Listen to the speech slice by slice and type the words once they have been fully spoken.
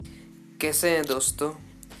कैसे हैं दोस्तों।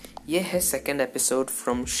 ये है second episode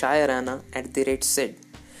from Shayrana @SID।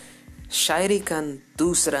 शायरी का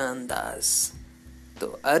दूसरा अंदाज। तो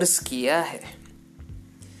अर्ज किया है,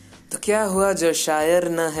 तो क्या हुआ जो शायर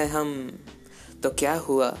न है हम, तो क्या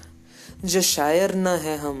हुआ जो शायर न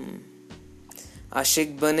है हम।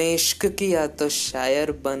 आशिक बने इश्क किया तो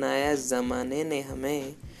शायर बनाया जमाने ने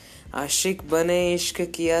हमें। आशिक बने इश्क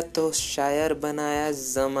किया तो शायर बनाया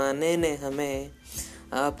जमाने ने हमें।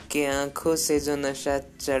 आपके आंखों से जो नशा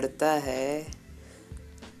चढ़ता है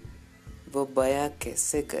वो बयां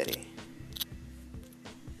कैसे करे।